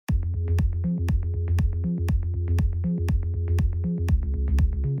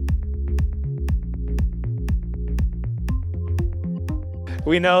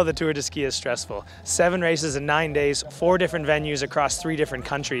We know the Tour de Ski is stressful. 7 races in 9 days, 4 different venues across 3 different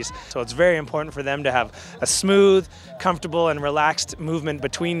countries. So it's very important for them to have a smooth, comfortable and relaxed movement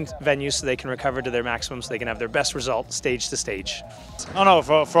between venues so they can recover to their maximum, so they can have their best result stage to stage. No,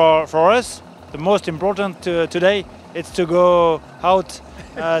 for us, the most important today is to go out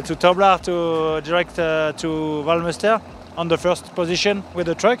to Toblar to direct to Valmester on the first position with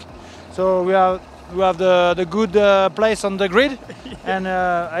the truck. So we have the good place on the grid, and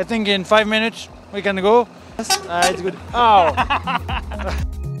I think in 5 minutes we can go. It's good. Oh.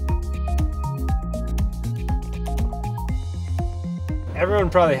 Everyone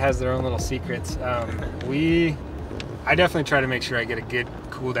probably has their own little secrets. I definitely try to make sure I get a good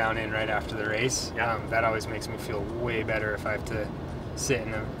cool down in right after the race. That always makes me feel way better if I have to sit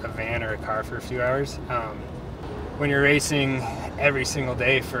in a van or a car for a few hours. When you're racing every single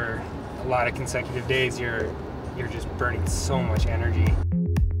day for a lot of consecutive days, you're just burning so much energy.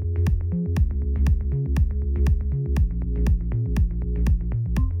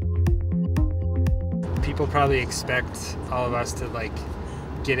 People probably expect all of us to like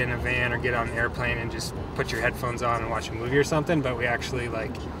get in a van or get on an airplane and just put your headphones on and watch a movie or something, but we actually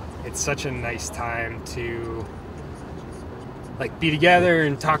it's such a nice time to be together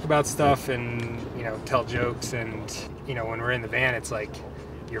and talk about stuff and tell jokes, and when we're in the van it's like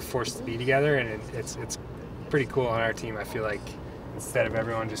you're forced to be together, and it's pretty cool on our team. I feel like instead of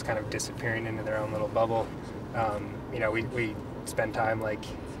everyone just kind of disappearing into their own little bubble, we spend time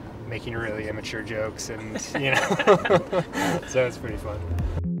making really immature jokes, and so it's pretty fun.